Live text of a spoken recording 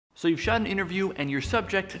So you've shot an interview and your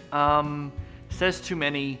subject says too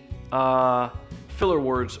many filler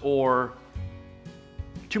words or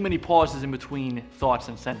too many pauses in between thoughts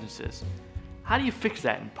and sentences. How do you fix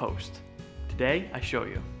that in post? Today, I show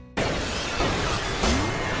you.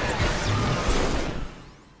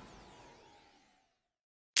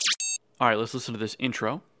 All right, let's listen to this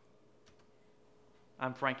intro.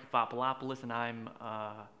 I'm Frankie Fopolopoulos, and I'm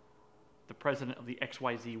the president of the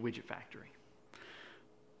XYZ Widget Factory.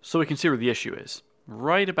 So we can see where the issue is.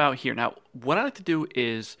 Right about here. Now, what I like to do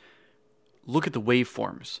is look at the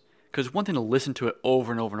waveforms, because it's one thing to listen to it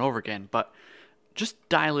over and over and over again, but just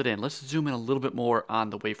dial it in. Let's zoom in a little bit more on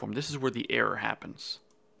the waveform. This is where the error happens.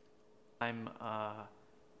 I'm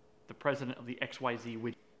the president of the XYZ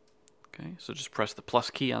Widget. Okay, so just press the plus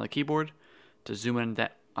key on the keyboard to zoom in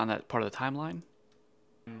on that part of the timeline.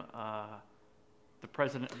 I'm the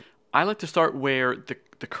president of... I like to start where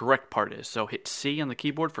the correct part is. So hit C on the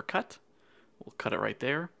keyboard for cut. We'll cut it right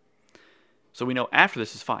there. So we know after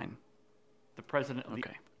this is fine. The president of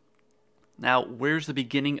okay. Now, where's the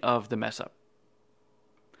beginning of the mess up?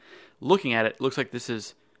 Looking at it, looks like this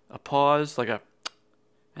is a pause, like a,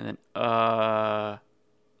 and then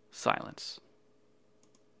silence.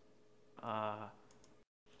 So I'm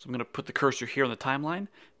going to put the cursor here on the timeline.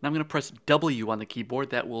 Now I'm going to press W on the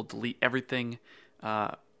keyboard. That will delete everything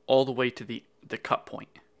all the way to the cut point.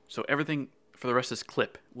 So everything for the rest of this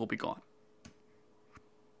clip will be gone.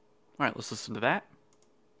 All right, let's listen to that.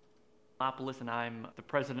 And I'm the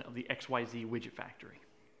president of the XYZ Widget Factory.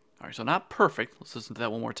 All right, so not perfect. Let's listen to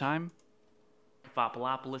that one more time.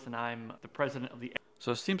 Fopolopoulos, and I'm the president of the...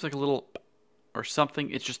 So it seems like a little or something.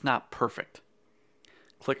 It's just not perfect.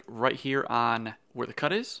 Click right here on where the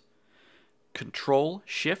cut is. Control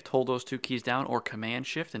Shift, hold those two keys down, or Command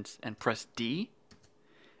Shift and press D.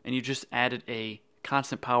 And you just added a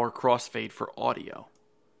constant power crossfade for audio.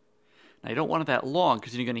 Now you don't want it that long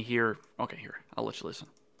because you're going to hear... Okay, here, I'll let you listen.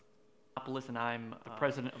 And I'm the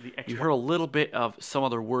president of the... You heard a little bit of some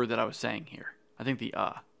other word that I was saying here. I think the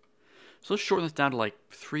So let's shorten this down to like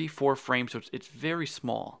 3-4 frames, so it's very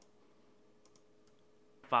small.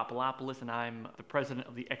 Fopolopoulos, and I'm the president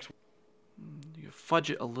of the X... You fudge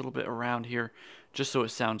it a little bit around here just so it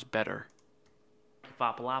sounds better.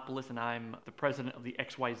 Fopolopoulos, and I'm the president of the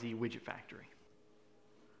XYZ Widget Factory.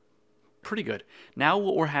 Pretty good. Now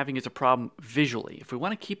what we're having is a problem visually. If we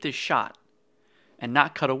want to keep this shot and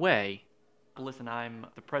not cut away, listen, I'm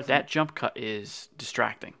the president. That jump cut is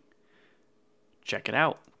distracting. Check it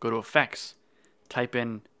out. Go to Effects. Type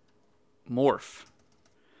in Morph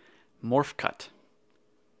Cut.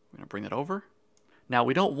 We're going to bring that over. Now,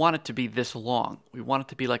 we don't want it to be this long. We want it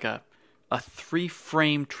to be like a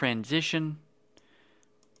 3-frame transition.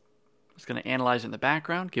 It's going to analyze it in the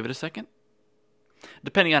background. Give it a second.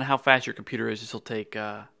 Depending on how fast your computer is, this will take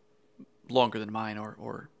longer than mine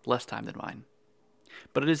or less time than mine.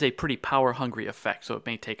 But it is a pretty power-hungry effect, so it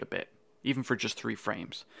may take a bit, even for just 3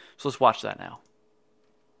 frames. So let's watch that now.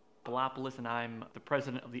 Fopolopoulos, and I'm the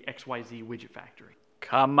president of the XYZ Widget Factory.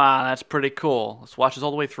 Come on, that's pretty cool. Let's watch this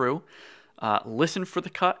all the way through. Listen for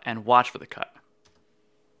the cut and watch for the cut.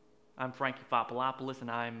 I'm Frankie Fopolopoulos,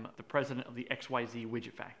 and I'm the president of the XYZ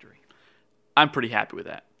Widget Factory. I'm pretty happy with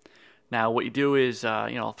that. Now, what you do is,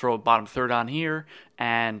 I'll throw a bottom third on here,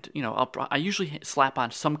 and, I usually slap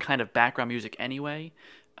on some kind of background music anyway,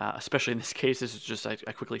 especially in this case. This is just, I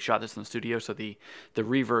quickly shot this in the studio, so the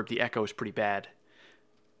reverb, the echo is pretty bad.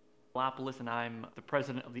 And I'm the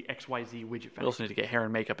president of the XYZ Widget Factory. We also need to get hair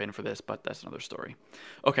and makeup in for this, but that's another story.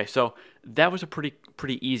 Okay, so that was a pretty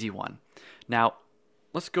easy one. Now,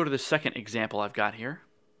 let's go to the second example I've got here.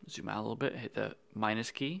 Zoom out a little bit, hit the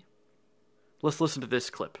minus key. Let's listen to this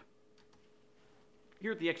clip.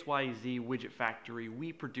 Here at the XYZ Widget Factory,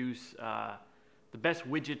 we produce the best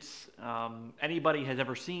widgets anybody has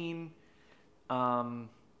ever seen.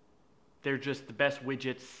 They're just the best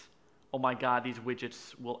widgets. Oh my God, these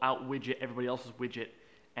widgets will out-widget everybody else's widget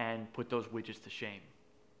and put those widgets to shame.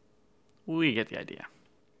 We get the idea.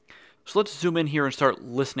 So let's zoom in here and start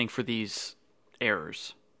listening for these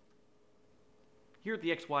errors. Here at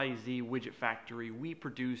the XYZ Widget Factory, we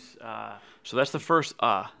produce... So that's the first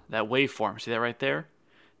that waveform. See that right there?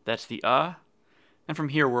 That's the And from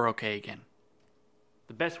here, we're okay again.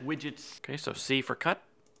 The best widgets... Okay, so C for cut.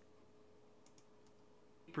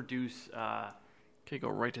 Produce... Okay, go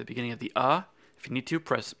right to the beginning of the If you need to,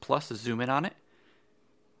 press plus to zoom in on it.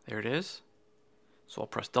 There it is. So I'll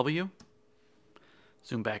press W.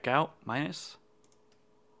 Zoom back out, minus.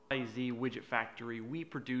 XYZ Widget Factory, we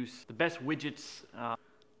produce the best widgets.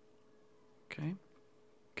 Okay.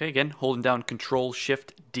 Okay, again, holding down Control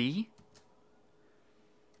Shift D.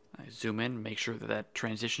 I zoom in, make sure that that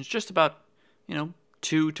transition's just about,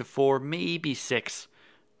 2 to 4, maybe 6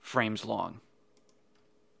 frames long.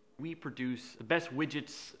 We produce the best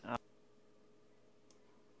widgets.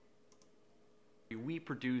 We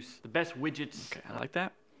produce the best widgets. Okay, I like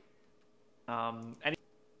that. Any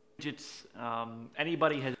widgets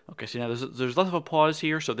anybody has. Okay, so now there's less of a pause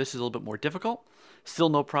here, so this is a little bit more difficult. Still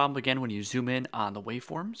no problem again when you zoom in on the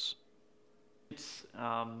waveforms.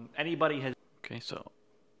 Anybody has. Okay, so.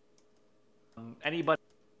 Anybody.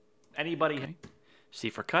 Okay. C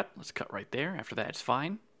for cut. Let's cut right there. After that, it's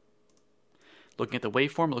fine. Looking at the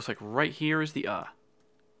waveform, it looks like right here is the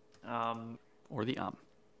or the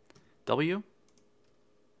W.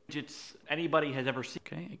 Widgets anybody has ever seen.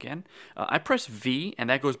 Okay, again, I press V, and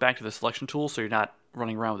that goes back to the selection tool, so you're not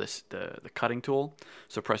running around with this the cutting tool.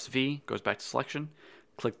 So press V, goes back to selection.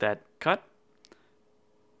 Click that cut.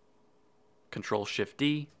 Control Shift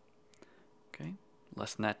D. Okay,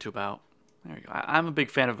 less than that to about. There you go. I'm a big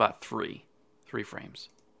fan of about 3 frames.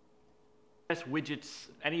 Best widgets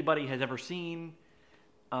anybody has ever seen.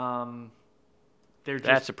 That's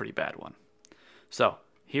a pretty bad one. So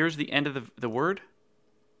here's the end of the word.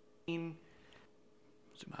 Zoom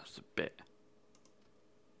out just a bit.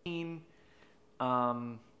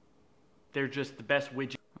 They're just the best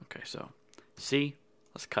widget. Okay, so C.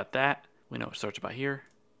 Let's cut that. We know it starts about here.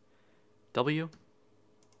 W.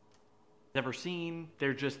 Never seen.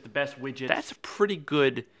 They're just the best widgets. That's a pretty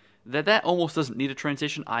good. That almost doesn't need a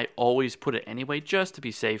transition. I always put it anyway, just to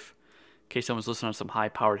be safe, in case someone's listening on some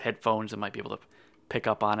high-powered headphones and might be able to pick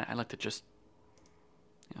up on it. I like to just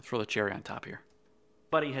throw the cherry on top here.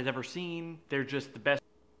 Nobody has ever seen. They're just the best.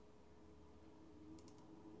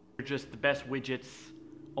 They're just the best widgets.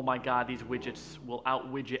 Oh my God, these widgets will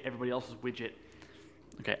out-widget everybody else's widget.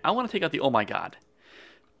 Okay, I want to take out the oh my God.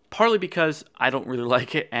 Partly because I don't really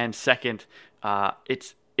like it, and second,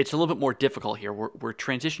 it's a little bit more difficult here. We're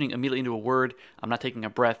transitioning immediately into a word. I'm not taking a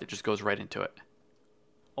breath. It just goes right into it.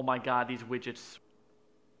 Oh my God, these widgets.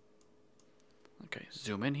 Okay,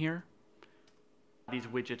 zoom in here. These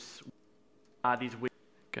widgets.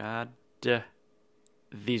 God,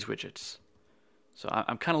 these widgets. So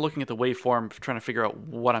I'm kind of looking at the waveform, trying to figure out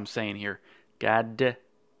what I'm saying here. God,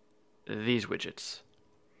 these widgets.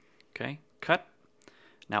 Okay, cut.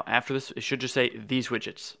 Now after this, it should just say these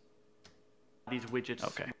widgets. These widgets.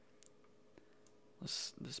 Okay.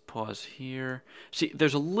 Let's pause here. See,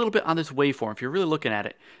 there's a little bit on this waveform. If you're really looking at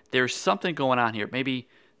it, there's something going on here. Maybe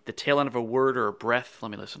the tail end of a word or a breath.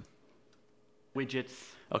 Let me listen. Widgets.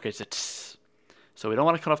 Okay, it's a tss. So we don't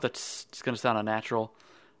want to cut off the tss. It's going to sound unnatural.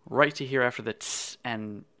 Right to here after the tss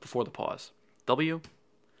and before the pause. W.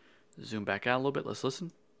 Zoom back out a little bit. Let's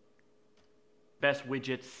listen. Best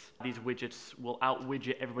widgets. These widgets will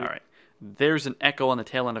out-widget everybody. All right. There's an echo on the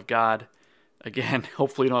tail end of God. Again,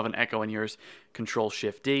 hopefully you don't have an echo in yours. Control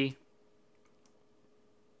Shift D.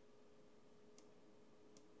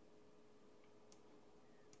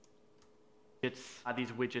 It's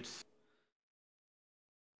these widgets.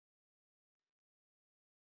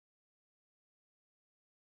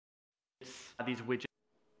 These widgets.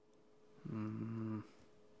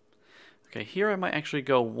 Okay, here I might actually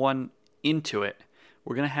go one into it.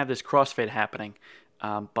 We're going to have this crossfade happening,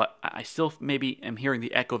 but I still maybe am hearing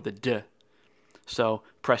the echo of the D. So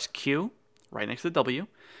press Q right next to the W,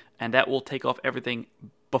 and that will take off everything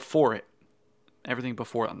before it. Everything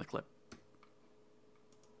before it on the clip.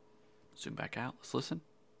 Zoom back out. Let's listen.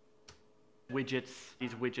 Widgets.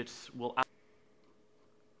 These widgets will out.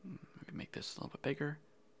 Maybe make this a little bit bigger.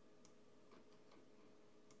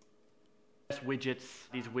 Widgets.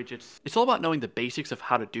 These widgets. It's all about knowing the basics of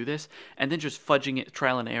how to do this, and then just fudging it,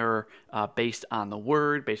 trial and error, based on the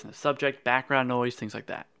word, based on the subject, background noise, things like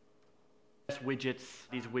that. Widgets.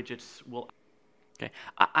 These widgets will. Okay,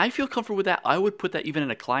 I feel comfortable with that. I would put that even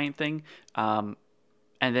in a client thing, and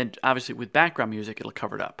then obviously with background music, it'll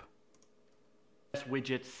cover it up.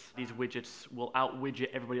 Widgets. These widgets will out-widget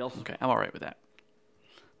everybody else. Okay, I'm all right with that.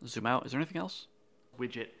 Zoom out. Is there anything else?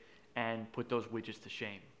 Widget, and put those widgets to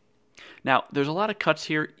shame. Now, there's a lot of cuts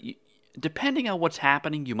here. Depending on what's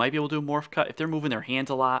happening, you might be able to do a morph cut. If they're moving their hands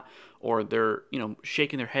a lot, or they're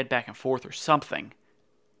shaking their head back and forth or something.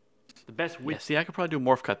 The best widgets. Yeah, see, I could probably do a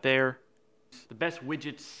morph cut there. The best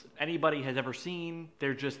widgets anybody has ever seen.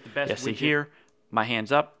 They're just the best. Yeah, see here, my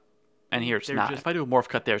hand's up, and here it's not. If I do a morph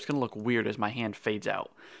cut there, it's going to look weird as my hand fades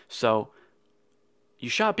out. So, you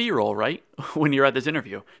shot B-roll, right? When you're at this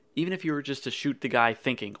interview. Even if you were just to shoot the guy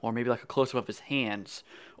thinking, or maybe like a close-up of his hands,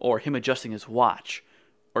 or him adjusting his watch,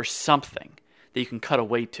 or something that you can cut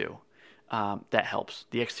away to, that helps.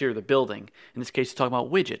 The exterior of the building. In this case, it's talking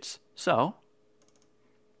about widgets. So,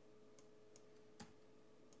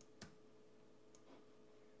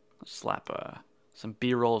 Let's slap some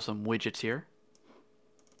B-roll, some widgets here.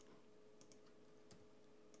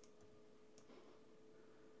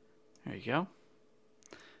 There you go.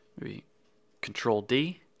 Maybe Control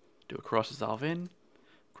D, do a cross dissolve in,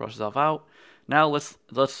 cross dissolve out. Now let's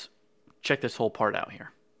check this whole part out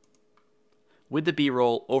here. With the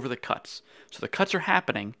B-roll over the cuts. So the cuts are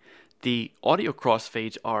happening. The audio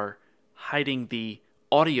crossfades are hiding the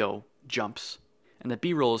audio jumps, and the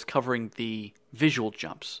B-roll is covering the visual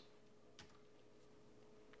jumps.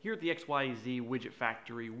 Here at the XYZ Widget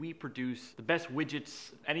Factory, we produce the best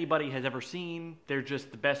widgets anybody has ever seen. They're just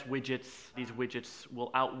the best widgets. These widgets will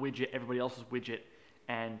out-widget everybody else's widget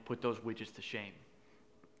and put those widgets to shame.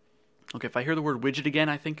 Okay, if I hear the word widget again,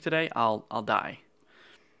 I think today, I'll die.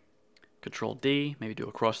 Control D, maybe do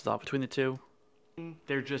a cross dissolve between the two.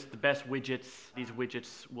 They're just the best widgets. These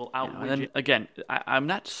widgets will out-widget. And then, again, I'm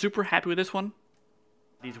not super happy with this one.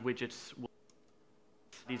 These widgets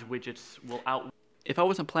will out. If I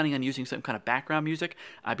wasn't planning on using some kind of background music,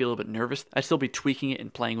 I'd be a little bit nervous. I'd still be tweaking it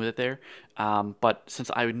and playing with it there. But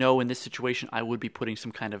since I know in this situation I would be putting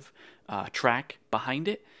some kind of track behind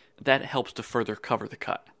it, that helps to further cover the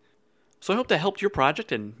cut. So I hope that helped your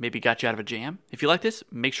project and maybe got you out of a jam. If you like this,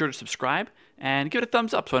 make sure to subscribe and give it a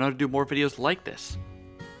thumbs up so I know to do more videos like this.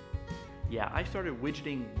 Yeah, I started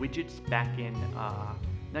widgeting widgets back in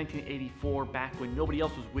 1984, back when nobody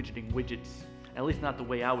else was widgeting widgets. At least not the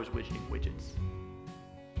way I was widgeting widgets.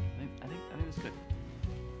 I think that's good.